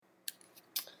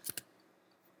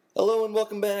Hello and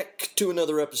welcome back to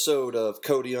another episode of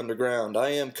Cody Underground. I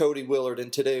am Cody Willard,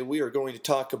 and today we are going to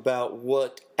talk about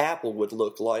what Apple would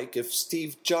look like if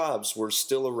Steve Jobs were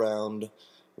still around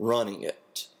running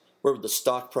it. Where would the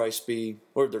stock price be?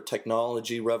 Where would their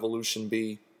technology revolution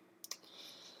be?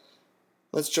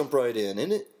 Let's jump right in.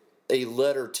 In a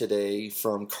letter today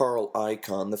from Carl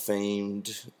Icahn, the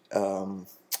famed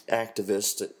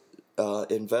activist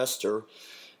investor,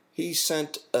 he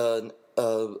sent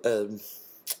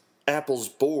Apple's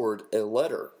board a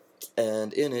letter,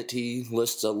 and in it he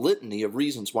lists a litany of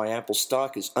reasons why Apple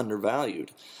stock is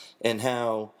undervalued and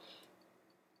how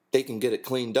they can get it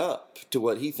cleaned up to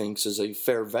what he thinks is a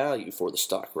fair value for the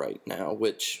stock right now,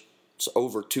 which is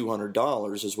over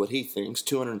 $200 is what he thinks.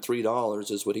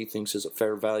 $203 is what he thinks is a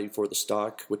fair value for the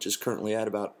stock, which is currently at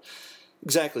about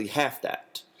exactly half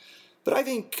that. But I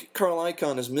think Carl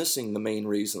Icahn is missing the main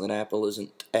reason that Apple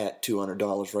isn't at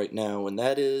 $200 right now, and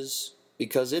that is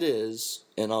because it is,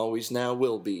 and always now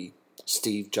will be,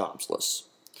 Steve Jobsless.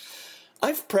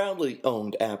 I've proudly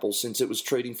owned Apple since it was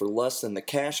trading for less than the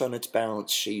cash on its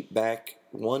balance sheet back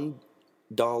 $1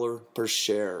 per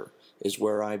share is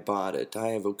where I bought it. I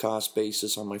have a cost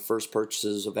basis on my first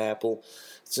purchases of Apple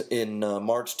in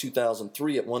March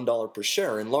 2003 at $1 per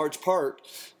share, in large part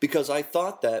because I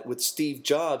thought that with Steve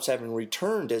Jobs having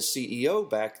returned as CEO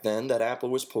back then, that Apple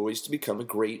was poised to become a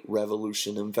great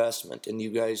revolution investment. And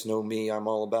you guys know me, I'm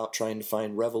all about trying to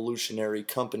find revolutionary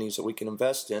companies that we can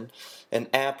invest in. And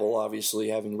Apple, obviously,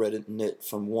 having ridden it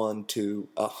from 1 to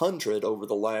 100 over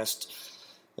the last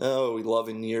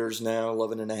 11 years now,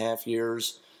 11 and a half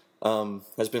years,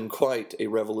 has been quite a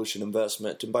revolution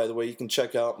investment. And by the way, you can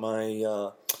check out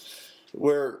my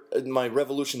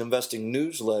Revolution Investing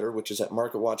newsletter, which is at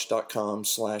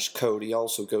marketwatch.com/Cody.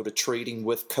 Also go to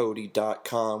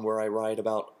tradingwithcody.com, where I write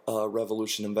about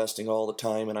revolution investing all the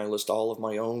time, and I list all of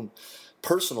my own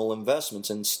personal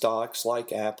investments in stocks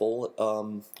like Apple.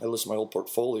 I list my whole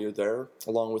portfolio there,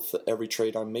 along with every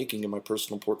trade I'm making in my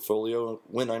personal portfolio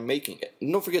when I'm making it.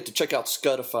 And don't forget to check out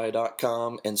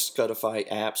Scutify.com and Scutify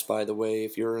apps, by the way,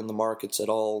 if you're in the markets at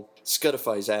all.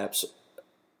 Scutify's apps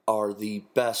are the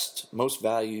best, most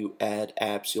value-add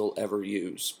apps you'll ever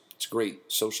use. It's a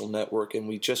great social network, and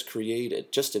we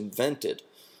just invented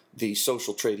the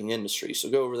social trading industry. So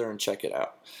go over there and check it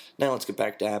out. Now let's get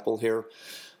back to Apple here.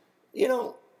 You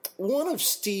know, one of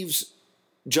Steve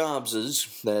Jobs'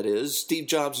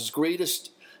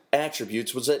 greatest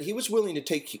attributes was that he was willing to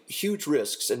take huge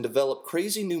risks and develop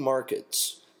crazy new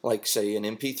markets, like, say, an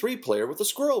MP3 player with a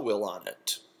squirrel wheel on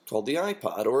it, called the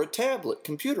iPod, or a tablet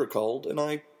computer called an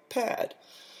iPad.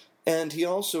 And he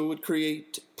also would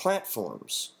create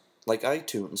platforms like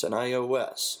iTunes and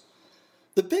iOS.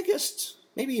 The biggest,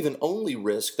 maybe even only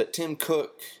risk that Tim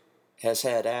Cook has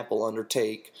had Apple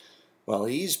undertake while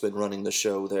he's been running the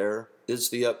show there is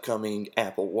the upcoming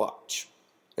Apple Watch.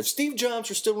 If Steve Jobs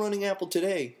were still running Apple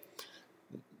today,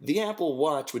 the Apple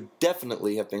Watch would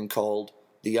definitely have been called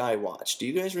the iWatch. Do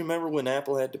you guys remember when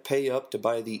Apple had to pay up to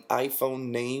buy the iPhone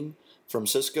name from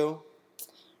Cisco?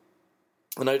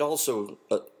 And I'd also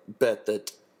bet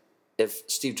that if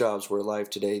Steve Jobs were alive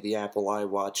today, the Apple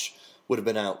iWatch would have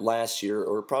been out last year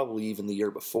or probably even the year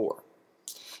before.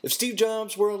 If Steve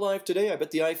Jobs were alive today, I bet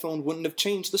the iPhone wouldn't have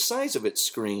changed the size of its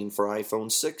screen for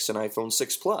iPhone 6 and iPhone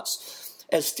 6 Plus,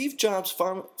 as Steve Jobs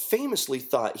famously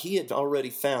thought he had already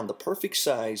found the perfect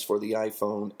size for the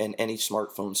iPhone and any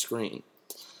smartphone screen.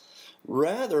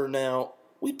 Rather now,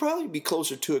 we'd probably be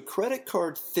closer to a credit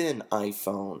card thin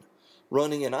iPhone,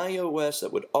 running an iOS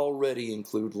that would already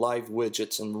include live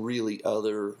widgets and really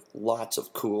other lots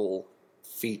of cool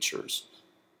features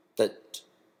that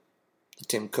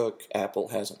Tim Cook, Apple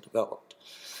hasn't developed.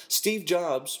 Steve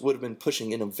Jobs would have been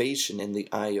pushing innovation in the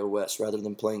iOS rather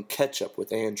than playing catch-up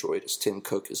with Android as Tim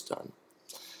Cook has done.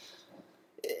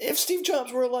 If Steve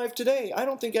Jobs were alive today, I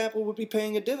don't think Apple would be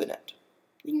paying a dividend.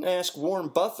 You can ask Warren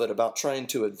Buffett about trying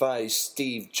to advise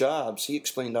Steve Jobs. He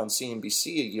explained on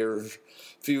CNBC a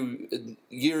few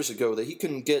years ago that he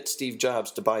couldn't get Steve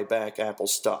Jobs to buy back Apple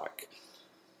stock.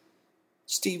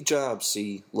 Steve Jobs,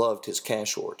 loved his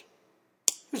cash hoard.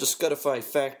 Here's a Scutify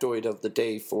factoid of the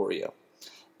day for you.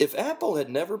 If Apple had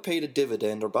never paid a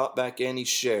dividend or bought back any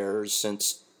shares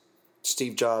since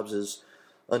Steve Jobs'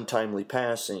 untimely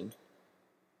passing,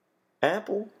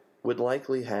 Apple would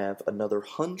likely have another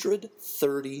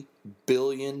 $130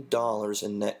 billion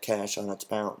in net cash on its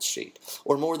balance sheet,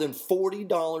 or more than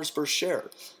 $40 per share,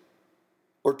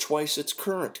 or twice its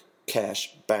current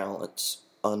cash balance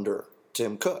under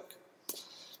Tim Cook.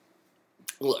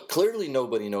 Look, clearly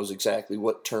nobody knows exactly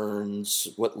what turns,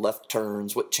 what left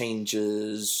turns, what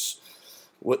changes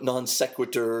what non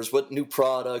sequiturs, what new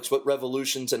products, what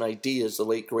revolutions and ideas the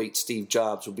late great Steve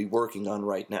Jobs would be working on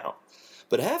right now.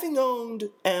 But having owned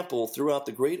Apple throughout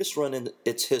the greatest run in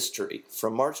its history,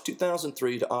 from March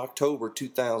 2003 to October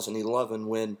 2011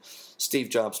 when Steve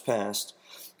Jobs passed,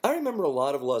 I remember a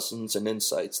lot of lessons and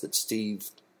insights that Steve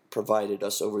provided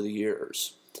us over the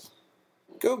years.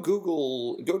 Go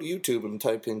to YouTube and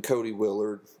type in Cody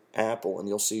Willard, Apple, and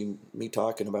you'll see me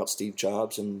talking about Steve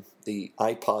Jobs and the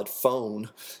iPod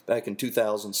phone back in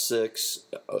 2006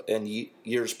 and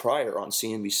years prior on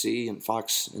CNBC and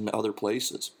Fox and other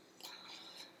places.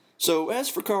 So as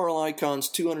for Carl Icahn's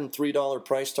 $203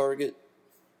 price target,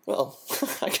 well,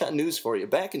 I got news for you.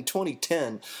 Back in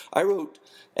 2010, I wrote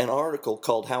an article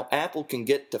called How Apple Can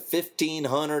Get to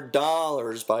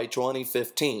 $1,500 by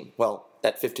 2015. Well,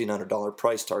 that $1,500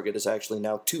 price target is actually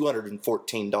now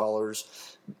 $214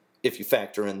 if you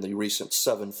factor in the recent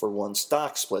 7-for-1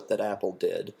 stock split that Apple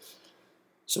did.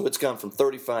 So it's gone from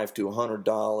 $35 to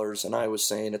 $100, and I was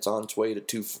saying it's on its way to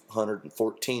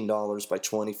 $214 by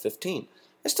 2015.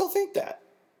 I still think that.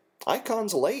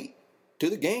 Icahn's late to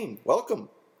the game. Welcome,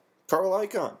 Carl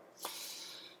Icahn.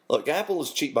 Look, Apple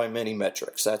is cheap by many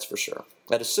metrics, that's for sure.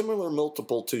 At a similar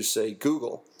multiple to, say,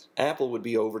 Google, Apple would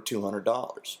be over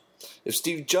 $200. If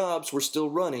Steve Jobs were still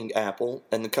running Apple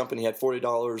and the company had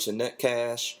 $40 in net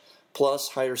cash, plus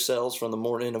higher sales from the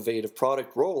more innovative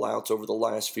product rollouts over the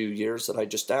last few years that I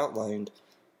just outlined,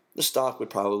 the stock would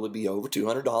probably be over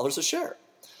 $200 a share.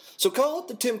 So call it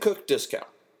the Tim Cook discount.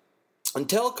 And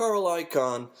tell Carl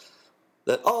Icahn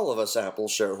that all of us Apple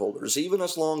shareholders, even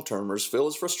us long-termers, feel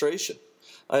his frustration.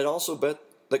 I'd also bet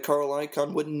that Carl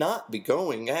Icahn would not be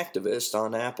going activist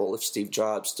on Apple if Steve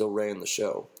Jobs still ran the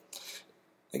show.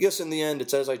 I guess in the end,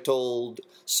 it's as I told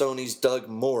Sony's Doug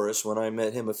Morris when I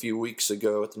met him a few weeks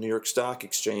ago at the New York Stock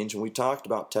Exchange, and we talked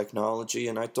about technology,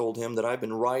 and I told him that I've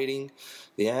been riding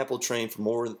the Apple train for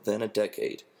more than a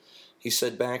decade. He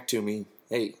said back to me,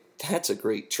 "Hey, that's a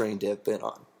great train to have been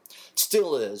on." It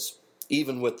still is,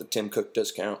 even with the Tim Cook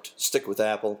discount. Stick with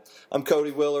Apple. I'm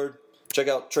Cody Willard. Check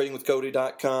out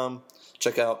tradingwithcody.com.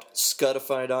 Check out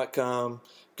Scutify.com.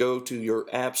 Go to your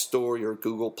App Store, your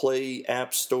Google Play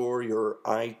App Store, your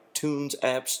iTunes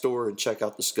App Store, and check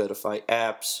out the Scutify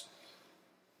apps.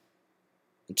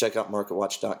 And check out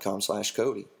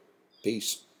MarketWatch.com/Cody.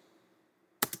 Peace.